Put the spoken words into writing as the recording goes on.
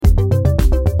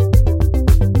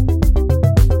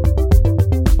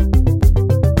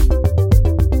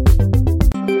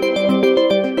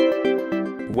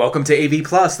Welcome to AV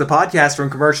Plus, the podcast from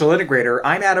Commercial Integrator.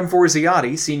 I'm Adam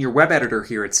Forziati, Senior Web Editor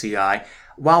here at CI.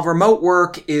 While remote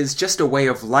work is just a way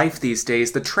of life these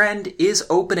days, the trend is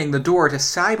opening the door to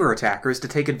cyber attackers to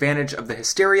take advantage of the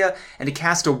hysteria and to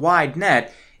cast a wide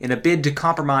net in a bid to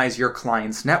compromise your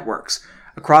clients' networks.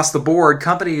 Across the board,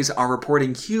 companies are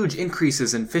reporting huge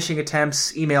increases in phishing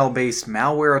attempts, email-based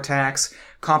malware attacks,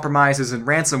 compromises, and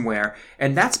ransomware,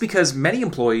 and that's because many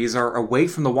employees are away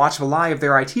from the watchful eye of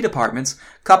their IT departments,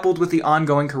 coupled with the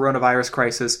ongoing coronavirus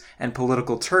crisis and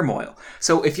political turmoil.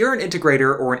 So if you're an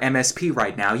integrator or an MSP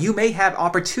right now, you may have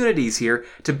opportunities here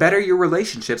to better your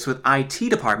relationships with IT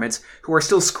departments who are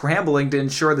still scrambling to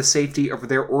ensure the safety of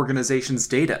their organization's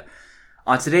data.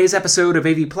 On today's episode of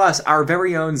AV Plus, our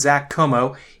very own Zach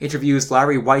Como interviews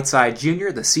Larry Whiteside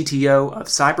Jr., the CTO of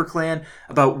CyberClan,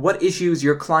 about what issues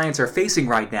your clients are facing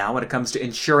right now when it comes to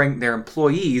ensuring their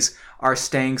employees are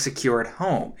staying secure at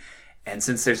home. And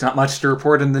since there's not much to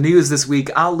report in the news this week,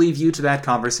 I'll leave you to that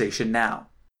conversation now.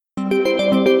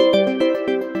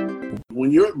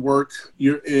 When you're at work,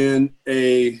 you're in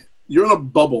a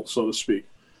bubble, so to speak.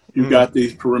 You've got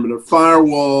these perimeter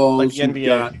firewalls. Like the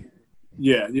NBA.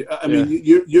 Yeah, I mean,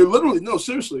 you're literally, no,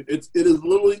 seriously, it is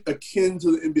literally akin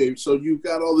to the NBA. So you've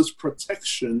got all this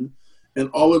protection and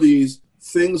all of these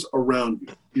things around you.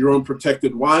 You're on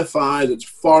protected Wi-Fi that's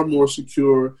far more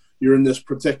secure. You're in this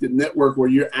protected network where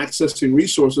you're accessing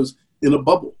resources in a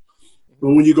bubble. But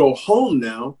when you go home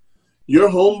now, your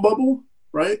home bubble,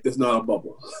 right, is not a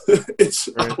bubble. It's,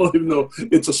 right. I don't even know,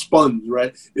 it's a sponge,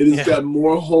 right? It has got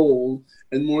more holes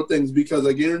and more things because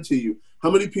I guarantee you, how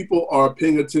many people are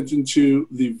paying attention to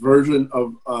the version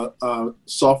of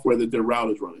software that their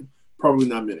route is running? Probably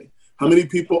not many. How many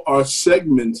people are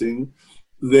segmenting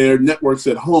their networks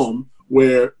at home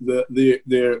where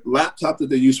their laptop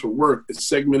that they use for work is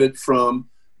segmented from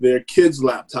their kids'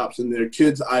 laptops and their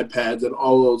kids' iPads and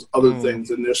all those other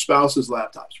things and their spouse's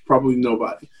laptops? Probably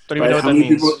nobody. Don't even know what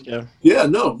that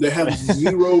means. No, they have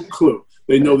zero clue.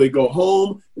 They know they go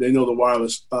home. They know the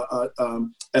wireless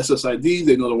SSID.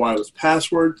 They know the wireless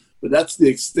password. But that's the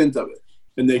extent of it.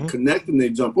 And they connect and they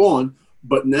jump on.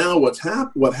 But now what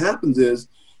happens is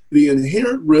the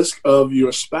inherent risk of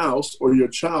your spouse or your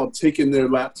child taking their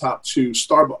laptop to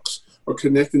Starbucks or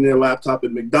connecting their laptop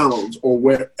at McDonald's or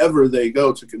wherever they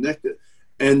go to connect it,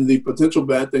 and the potential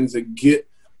bad things that get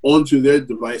onto their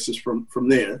devices from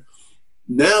there,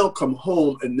 now come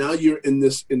home and now you're in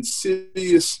this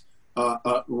insidious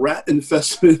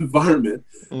rat-infested environment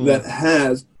that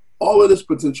has all of this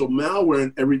potential malware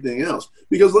and everything else.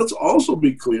 Because let's also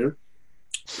be clear,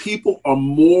 people are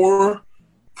more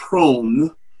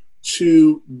prone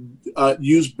to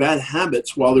use bad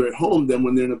habits while they're at home than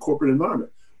when they're in a corporate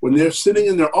environment. When they're sitting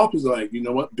in their office, they're like, you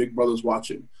know what, Big Brother's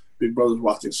watching. Big Brother's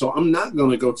watching. So I'm not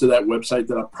going to go to that website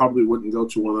that I probably wouldn't go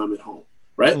to when I'm at home,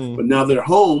 right? But now they're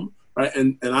home, right?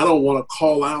 And I don't want to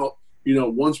call out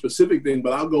one specific thing,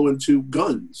 but I'll go into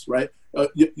guns, right? I'll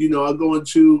go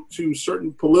into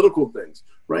certain political things,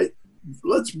 right?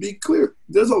 Let's be clear.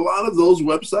 There's a lot of those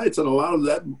websites and a lot of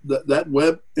that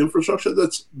web infrastructure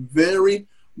that's very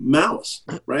malice,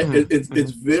 right?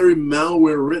 It's very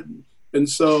malware written. And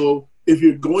so if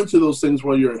you're going to those things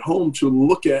while you're at home to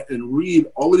look at and read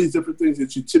all of these different things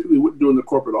that you typically wouldn't do in the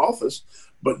corporate office,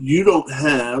 but you don't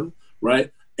have,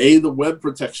 right, the web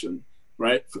protection,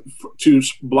 right, to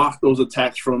block those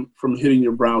attacks from hitting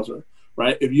your browser,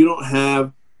 right? If you don't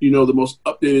have, the most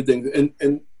updated things,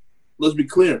 and let's be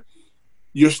clear,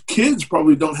 your kids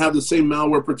probably don't have the same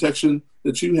malware protection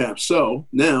that you have. So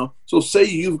say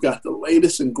you've got the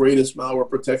latest and greatest malware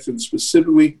protection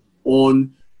specifically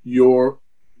on your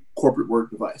corporate work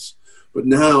device, but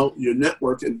now your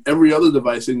network and every other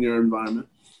device in your environment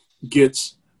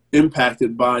gets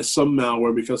impacted by some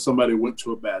malware because somebody went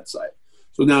to a bad site.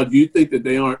 So now, do you think that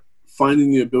they aren't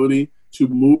finding the ability to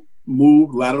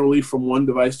move laterally from one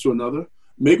device to another?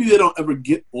 Maybe they don't ever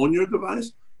get on your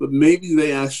device, but maybe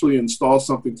they actually install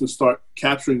something to start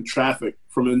capturing traffic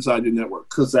from inside your network,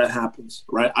 because that happens,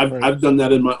 right? I've done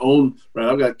that in my own, right?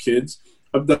 I've got kids.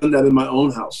 I've done that in my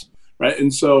own house, right?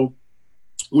 And so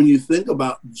when you think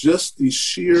about just the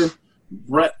sheer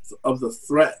breadth of the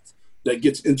threat that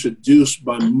gets introduced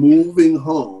by moving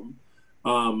home,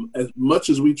 as much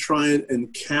as we try and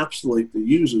encapsulate the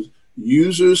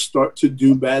users start to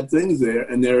do bad things there,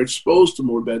 and they're exposed to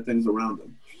more bad things around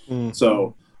them.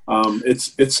 So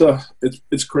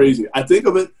it's crazy. I think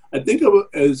of it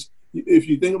as, if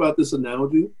you think about this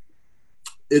analogy,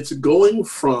 it's going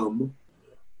from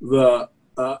a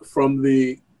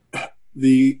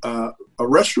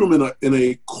restroom in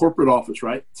a corporate office,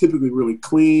 right? Typically really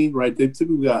clean, right? They've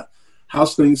typically got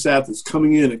house cleaning staff that's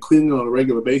coming in and cleaning on a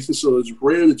regular basis. So it's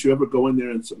rare that you ever go in there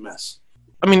and it's a mess.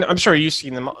 I mean, I'm sure you've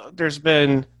seen them. There's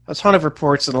been a ton of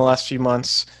reports in the last few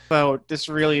months about this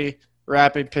really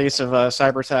rapid pace of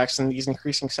cyber attacks and these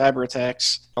increasing cyber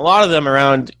attacks. A lot of them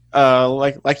around,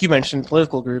 like you mentioned,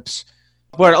 political groups,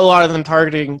 but a lot of them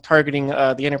targeting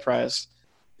the enterprise.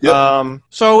 Yep.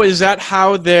 So is that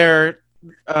how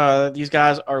these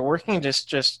guys are working?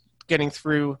 Just getting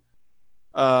through,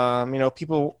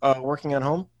 people working at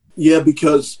home? Yeah,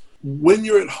 because when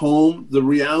you're at home, the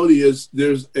reality is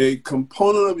there's a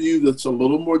component of you that's a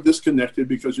little more disconnected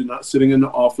because you're not sitting in the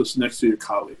office next to your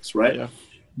colleagues, right? Yeah.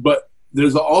 But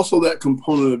there's also that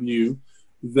component of you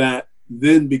that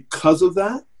then, because of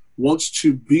that, wants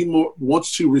to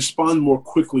respond more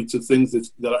quickly to things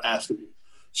that are asked of you.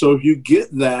 So if you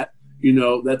get that,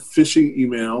 that phishing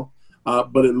email,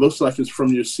 but it looks like it's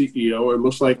from your CEO or it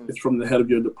looks like it's from the head of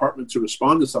your department to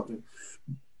respond to something,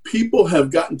 people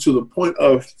have gotten to the point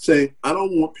of saying, I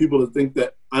don't want people to think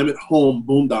that I'm at home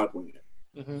boondocking it.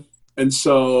 Mm-hmm. And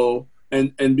so,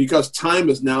 and because time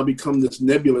has now become this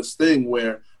nebulous thing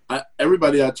where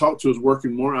everybody I talk to is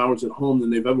working more hours at home than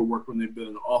they've ever worked when they've been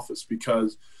in the office,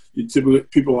 because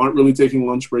people aren't really taking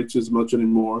lunch breaks as much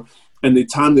anymore. And the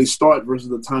time they start versus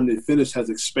the time they finish has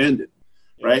expanded,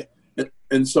 right?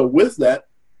 And so with that,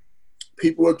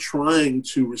 people are trying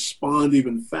to respond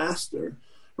even faster,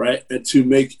 right? And to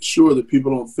make sure that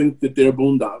people don't think that they're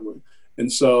boondocking.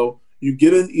 And so you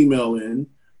get an email in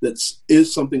that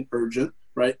is something urgent,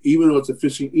 right? Even though it's a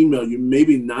phishing email, you may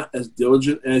be not as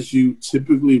diligent as you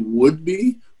typically would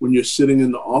be when you're sitting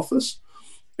in the office.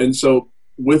 And so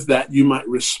with that, you might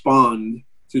respond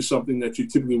to something that you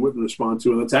typically wouldn't respond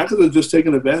to. And attackers are just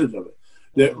taking advantage of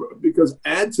it. Because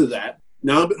add to that,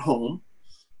 now I'm at home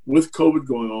with COVID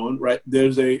going on, right?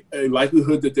 There's a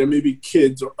likelihood that there may be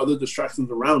kids or other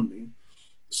distractions around me.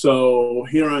 So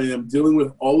here I am dealing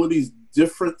with all of these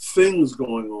different things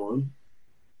going on.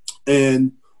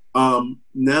 And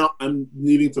now I'm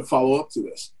needing to follow up to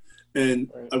this.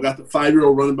 And I've got the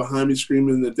 5-year-old running behind me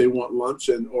screaming that they want lunch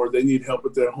or they need help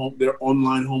with their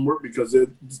online homework because they're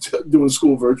doing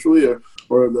school virtually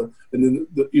or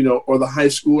the high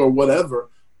school or whatever.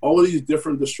 All of these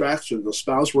different distractions, a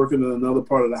spouse working in another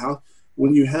part of the house.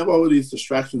 When you have all of these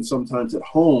distractions sometimes at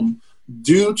home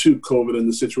due to COVID and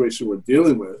the situation we're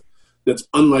dealing with, that's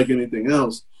unlike anything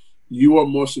else, you are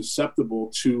more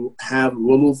susceptible to have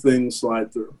little things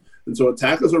slide through. And so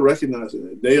attackers are recognizing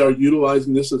it. They are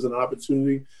utilizing this as an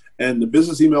opportunity. And the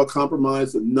business email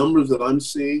compromise, the numbers that I'm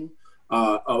seeing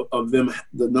of them,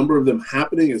 the number of them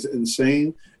happening is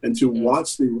insane. And to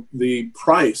watch the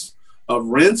price of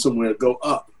ransomware go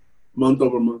up month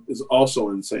over month is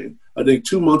also insane. I think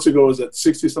 2 months ago it was at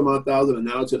 60 some odd thousand, and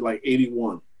now it's at like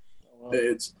 81. Wow.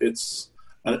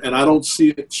 And I don't see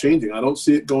it changing. I don't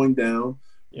see it going down.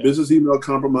 Yeah. Business email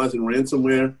compromise and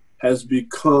ransomware has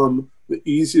become the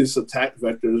easiest attack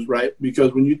vectors, right?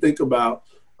 Because when you think about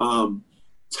the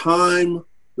time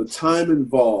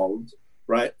involved,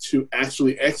 right, to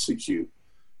actually execute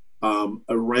a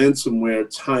ransomware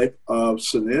type of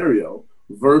scenario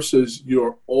versus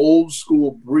your old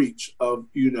school breach of,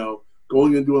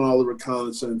 going and doing all the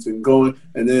reconnaissance and going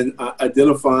and then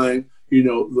identifying,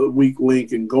 the weak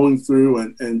link and going through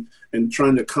and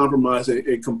trying to compromise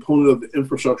a component of the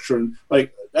infrastructure. And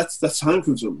like, that's time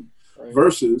consuming. Right.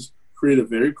 Versus create a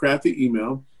very crafty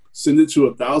email, send it to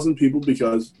 1,000 people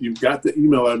because you've got the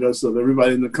email address of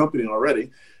everybody in the company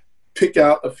already. Pick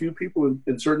out a few people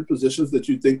in certain positions that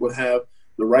you think would have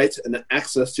the rights and the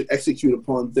access to execute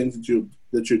upon things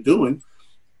that you're doing,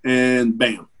 and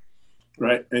bam,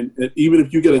 right? And even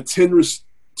if you get a 10%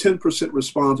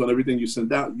 response on everything you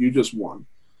sent out, you just won,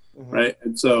 right?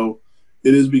 And so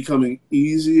it is becoming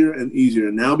easier and easier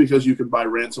now because you can buy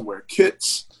ransomware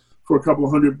kits for a couple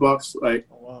of $100. Like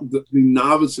the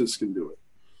novices can do it.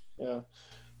 Yeah.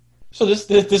 So this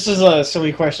is a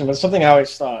silly question, but something I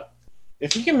always thought: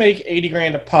 if you can make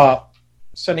 $80,000 a pop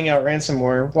sending out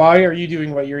ransomware, why are you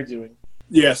doing what you're doing?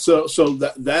 Yeah. So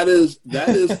that is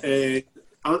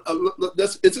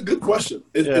it's a good question.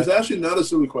 It's actually not a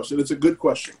silly question. It's a good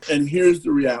question. And here's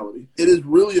the reality: it is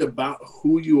really about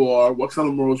who you are, what kind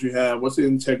of morals you have, what's the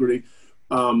integrity.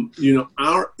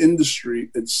 Our industry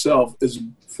itself is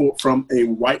from a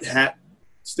white hat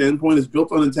standpoint is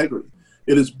built on integrity.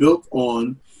 It is built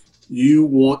on you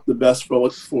want the best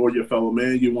for your fellow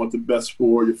man. You want the best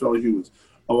for your fellow humans.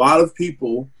 A lot of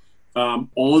people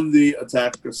on the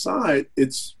attacker side,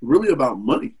 it's really about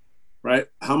money, right?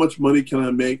 How much money can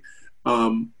I make,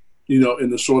 in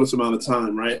the shortest amount of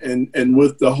time, right? And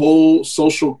with the whole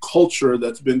social culture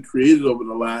that's been created over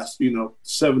the last,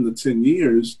 7 to 10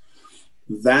 years,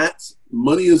 that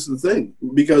money is the thing,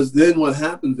 because then what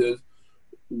happens is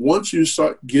once you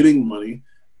start getting money,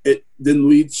 it then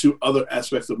leads to other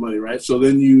aspects of money, right? So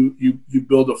then you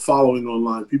build a following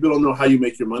online. People don't know how you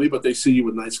make your money, but they see you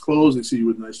with nice clothes, they see you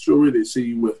with nice jewelry, they see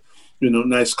you with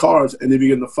nice cars, and they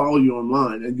begin to follow you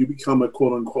online, and you become a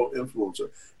quote unquote influencer.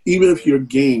 Even if your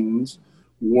gains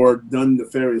were done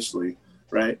nefariously,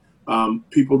 right?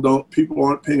 People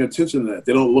aren't paying attention to that.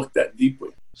 They don't look that deeply.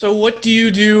 So what do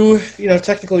you do,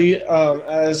 technically,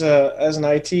 as an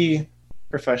IT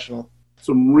professional?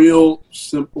 Some real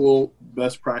simple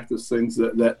best practice things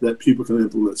that people can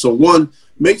implement. So one,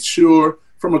 make sure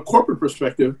from a corporate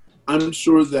perspective, I'm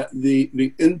sure that the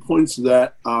endpoints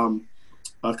that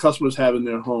customers have in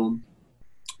their home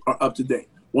are up to date.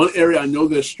 One area I know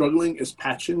they're struggling is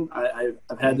patching.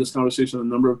 I've had this conversation a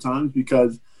number of times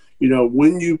because,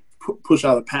 when you push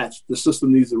out a patch, the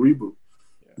system needs a reboot.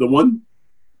 The one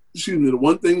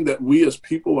thing that we as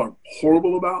people are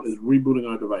horrible about is rebooting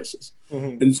our devices.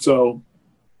 Mm-hmm. And so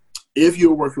if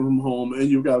you're working from home and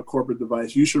you've got a corporate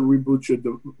device, you should reboot your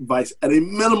device at a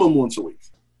minimum once a week,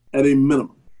 at a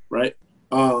minimum, right?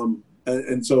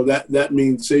 And so that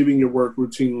means saving your work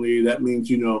routinely. That means,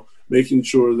 making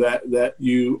sure that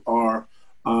you are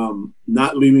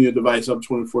not leaving your device up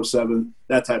 24/7,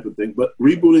 that type of thing. But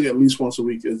rebooting at least once a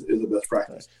week is the best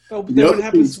practice. Oh, but then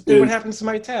what happens to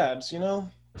my tabs, No,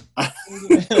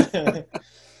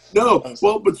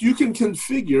 well, but you can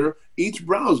configure each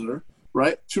browser,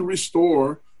 right, to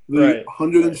restore the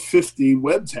 150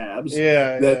 web tabs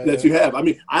that you have. I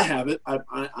mean, I have it.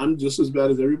 I'm just as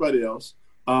bad as everybody else,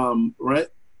 right?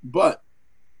 But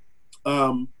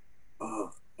hold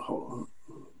on.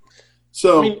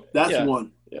 So that's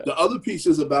one. Yeah. The other piece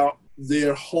is about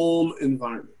their home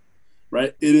environment,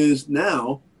 right? It is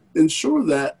now ensure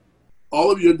that all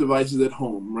of your devices at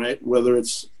home, right, whether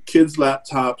it's kids'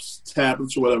 laptops,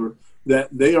 tablets, or whatever, that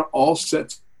they are all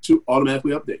set to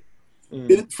automatically update.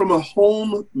 From a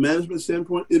home management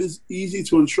standpoint, it is easy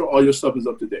to ensure all your stuff is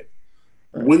up to date.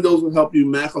 Right. Windows will help you,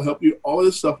 Mac will help you. All of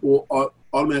this stuff will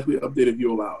automatically update if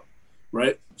you allow it,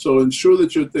 right? So ensure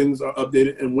that your things are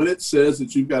updated. And when it says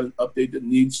that you've got an update that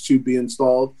needs to be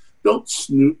installed,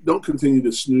 don't continue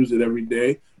to snooze it every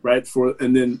day, right?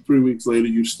 And then 3 weeks later,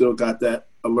 you've still got that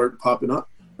alert popping up,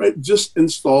 right? Just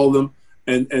install them.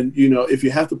 And if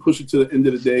you have to push it to the end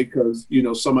of the day because,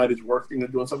 somebody's working or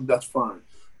doing something, that's fine.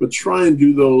 But try and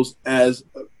do those as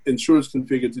ensure it's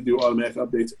configured to do automatic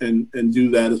updates and do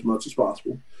that as much as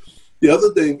possible. The other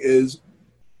thing is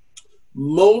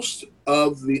most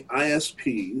of the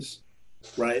ISPs,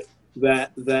 right,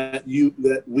 that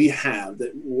we have,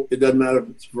 that it doesn't matter if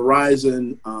it's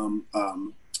Verizon,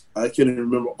 I can't even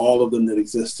remember all of them that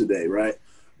exist today, right?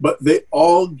 But they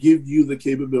all give you the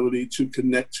capability to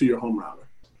connect to your home router,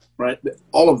 right?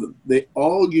 All of them, they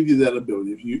all give you that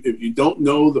ability. If you don't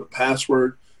know the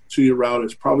password to your router,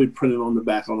 it's probably printed on the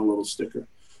back on a little sticker.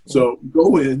 So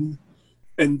go in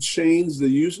and change the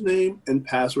username and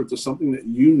password to something that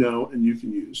you know and you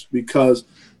can use, because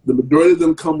the majority of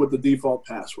them come with the default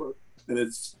password. And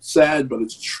it's sad, but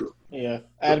it's true. Yeah,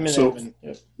 admin.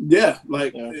 Yep. Yeah,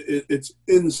 it's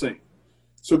insane.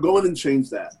 So go in and change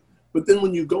that. But then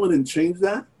when you go in and change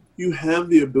that, you have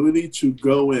the ability to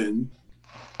go in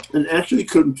and actually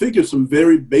configure some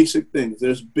very basic things.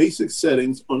 There's basic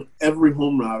settings on every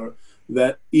home router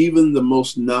that even the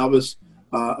most novice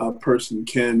person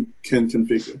can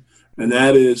configure. And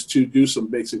that is to do some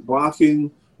basic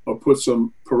blocking or put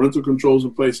some parental controls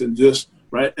in place and just,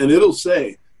 right? And it'll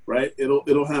say, right,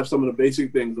 it'll have some of the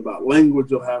basic things about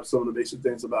language. It'll have some of the basic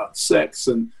things about sex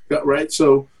and, right?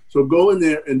 So go in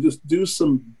there and just do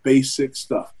some basic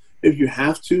stuff. If you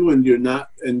have to and you're not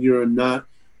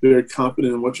very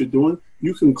confident in what you're doing,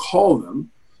 you can call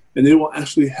them and they will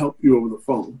actually help you over the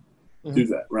phone do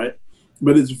that, right?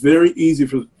 But it's very easy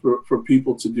for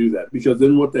people to do that, because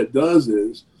then what that does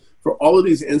is for all of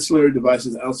these ancillary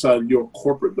devices outside of your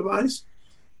corporate device,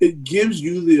 it gives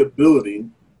you the ability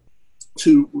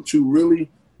to really,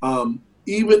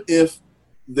 even if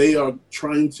they are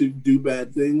trying to do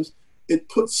bad things, it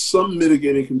puts some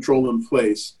mitigating control in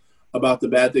place about the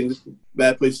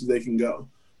bad places they can go,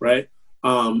 right?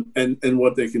 And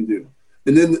what they can do.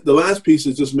 And then the last piece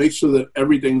is just make sure that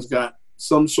everything's got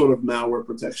some sort of malware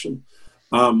protection.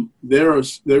 There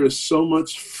is so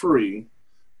much free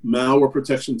malware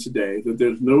protection today that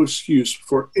there's no excuse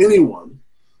for anyone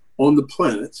on the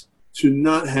planet to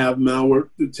not have malware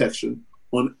detection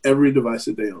on every device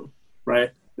that they own,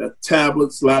 right? That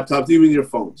tablets, laptops, even your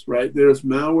phones, right? There's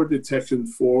malware detection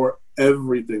for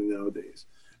everything nowadays.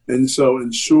 And so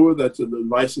ensure that the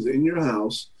devices in your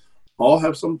house all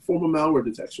have some form of malware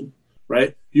detection,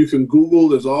 right? You can Google.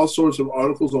 There's all sorts of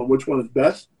articles on which one is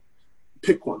best.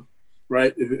 Pick one,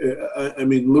 right? I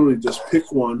mean, literally just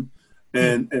pick one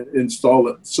and install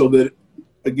it so that,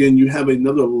 again, you have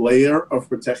another layer of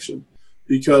protection,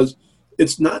 because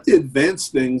it's not the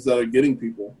advanced things that are getting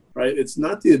people, right? It's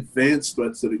not the advanced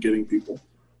threats that are getting people.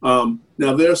 Now,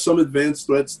 there are some advanced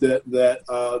threats that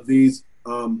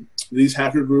these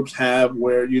hacker groups have,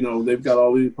 where they've got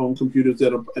all these home computers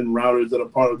and routers that are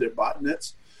part of their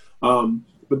botnets.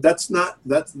 But that's not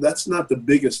the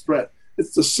biggest threat.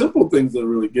 It's the simple things that are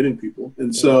really getting people.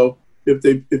 And so if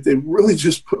they really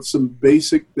just put some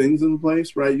basic things in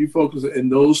place, right? You focus in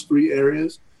those 3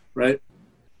 areas, right?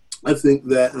 I think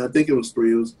it was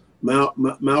 3. It was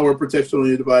malware protection on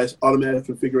your device, automatic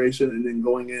configuration, and then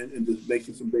going in and just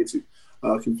making some basic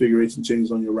configuration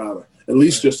changes on your router, at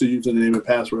least just to use a name and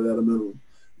password at a minimum.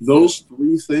 Those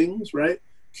 3 things, right,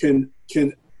 can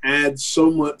add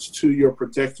so much to your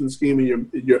protection scheme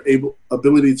and your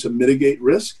ability to mitigate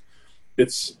risk.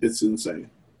 It's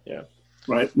insane. Yeah.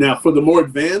 Right. Now, for the more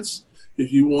advanced,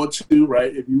 if you want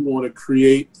to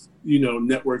create,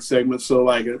 network segments. So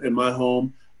like in my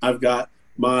home, I've got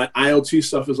my IoT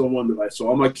stuff is on one device. So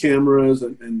all my cameras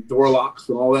and door locks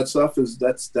and all that stuff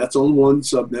that's on one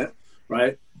subnet,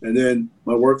 right? And then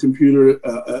my work computer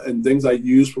and things I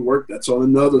use for work, that's on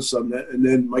another subnet. And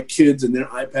then my kids and their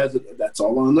iPads, that's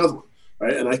all on another one,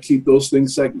 right? And I keep those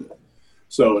things segmented.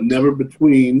 So never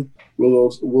between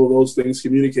will those things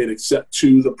communicate except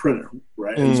to the printer,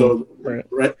 right? And so,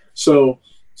 right. So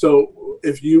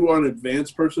if you are an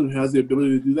advanced person who has the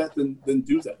ability to do that, then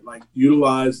do that. Like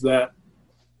utilize that.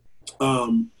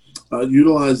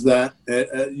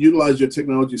 Utilize your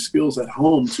technology skills at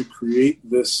home to create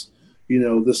this,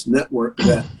 this network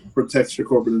that protects your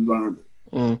corporate environment.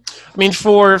 I mean,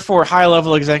 for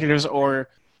high-level executives or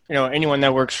anyone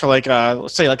that works for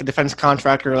let's say like a defense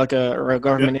contractor, or a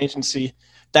government agency,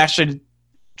 that should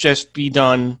just be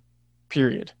done.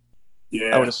 Period.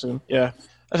 Yeah, I would assume. Yeah.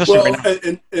 Well,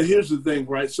 and here's the thing,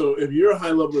 right? So if you're a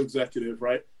high-level executive,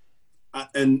 right,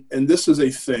 and this is a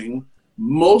thing,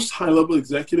 most high-level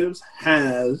executives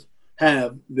have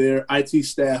their IT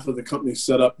staff of the company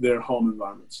set up their home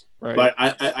environments. Right. Like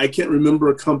I can't remember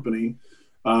a company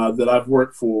that I've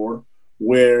worked for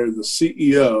where the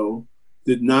CEO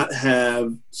did not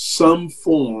have some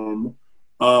form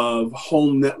of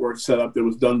home network set up that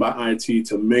was done by IT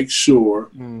to make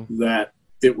sure that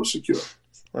it was secure.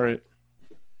 Right.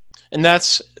 And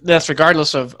that's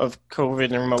regardless of COVID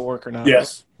and remote work or not.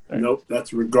 Yes. Right? Nope.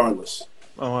 That's regardless.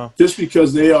 Oh, wow. Just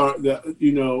because they are,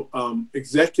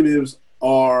 executives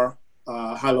are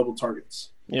high-level targets.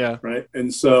 Yeah. Right.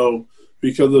 And so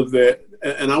because of that,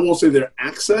 and I won't say their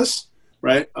access,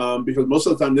 right, because most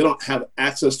of the time they don't have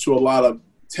access to a lot of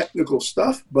technical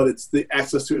stuff, but it's the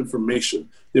access to information,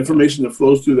 the information that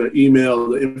flows through their email,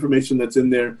 the information that's in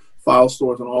their file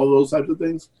stores, and all those types of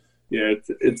things. Yeah,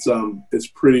 it's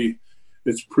pretty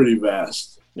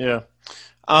vast. Yeah.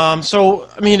 So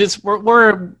I mean,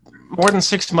 we're more than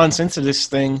 6 months into this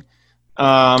thing.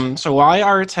 So why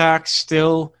are attacks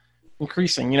still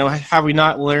increasing? Have we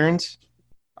not learned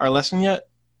our lesson yet?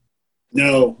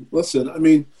 No. Listen, I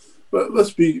mean, but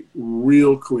let's be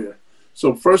real clear.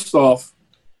 So first off,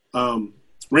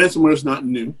 ransomware is not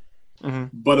new,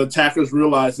 but attackers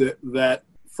realize that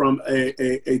from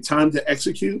a time to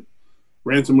execute,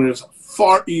 ransomware is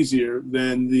far easier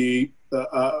than the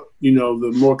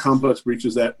more complex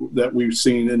breaches that we've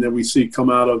seen and that we see come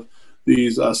out of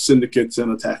these syndicates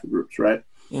and attacker groups, right?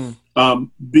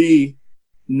 B,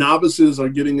 novices are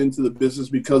getting into the business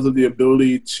because of the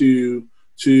ability to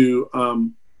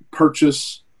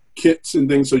purchase kits and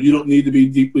things, so you don't need to be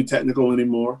deeply technical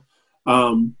anymore.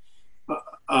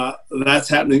 That's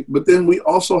happening, but then we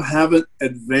also haven't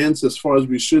advanced as far as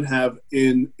we should have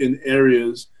in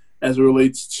areas as it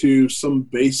relates to some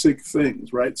basic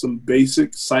things, right? Some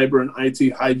basic cyber and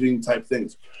IT hygiene type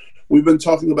things. We've been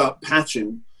talking about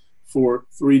patching for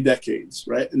 3 decades,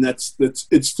 right? And it's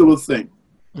still a thing.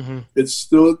 It's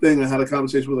still a thing. I had a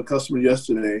conversation with a customer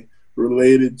yesterday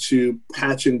related to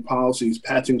patching policies,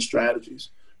 patching strategies,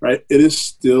 right? It is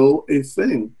still a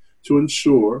thing to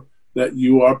ensure that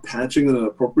you are patching at an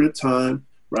appropriate time,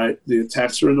 right? The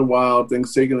attacks are in the wild,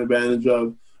 things taken advantage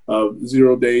of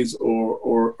 0 days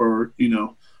or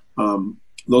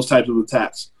those types of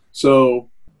attacks. So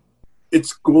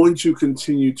it's going to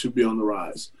continue to be on the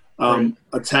rise. Right.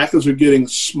 Attackers are getting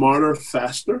smarter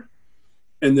faster,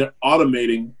 and they're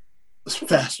automating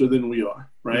faster than we are,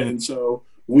 right? And so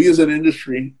we as an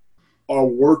industry are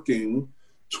working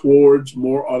towards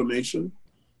more automation,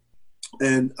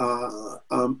 and I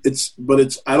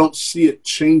don't see it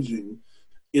changing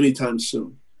anytime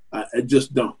soon. I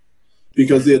just don't.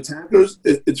 Because the attackers,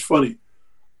 it's funny.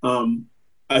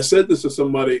 I said this to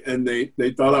somebody, and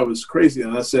they thought I was crazy.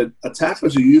 And I said,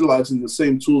 attackers are utilizing the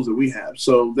same tools that we have.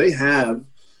 So they have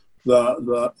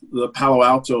the Palo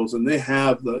Altos, and they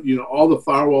have all the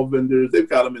firewall vendors. They've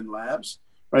got them in labs,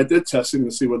 right? They're testing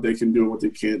to see what they can do and what they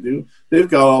can't do. They've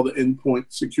got all the endpoint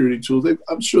security tools.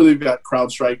 I'm sure they've got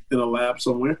CrowdStrike in a lab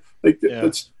somewhere.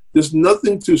 There's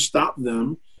nothing to stop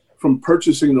them from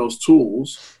purchasing those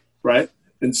tools, right?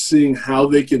 And seeing how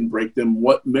they can break them,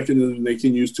 what mechanism they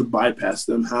can use to bypass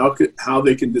them, how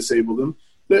they can disable them.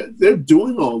 They're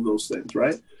doing all of those things,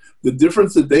 right? The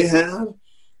difference that they have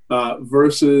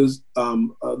versus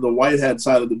the white hat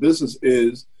side of the business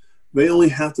is they only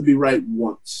have to be right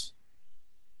once.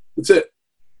 That's it.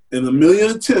 In a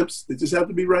million attempts, they just have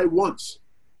to be right once.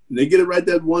 And they get it right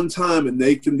that one time, and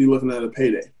they can be looking at a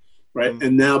payday, right? Mm-hmm.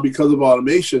 And now because of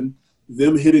automation,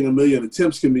 them hitting a million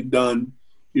attempts can be done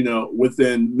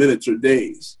within minutes or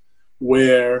days,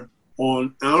 where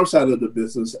on our side of the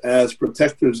business, as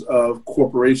protectors of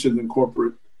corporations and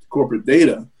corporate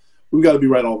data, we've got to be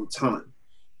right all the time.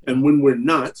 And when we're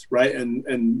not, right,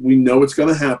 and we know it's going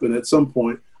to happen at some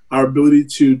point, our ability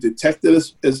to detect it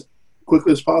as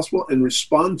quickly as possible and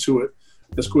respond to it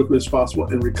as quickly as possible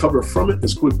and recover from it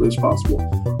as quickly as possible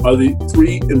are the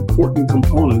three important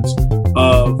components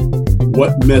of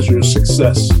what measures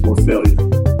success or failure.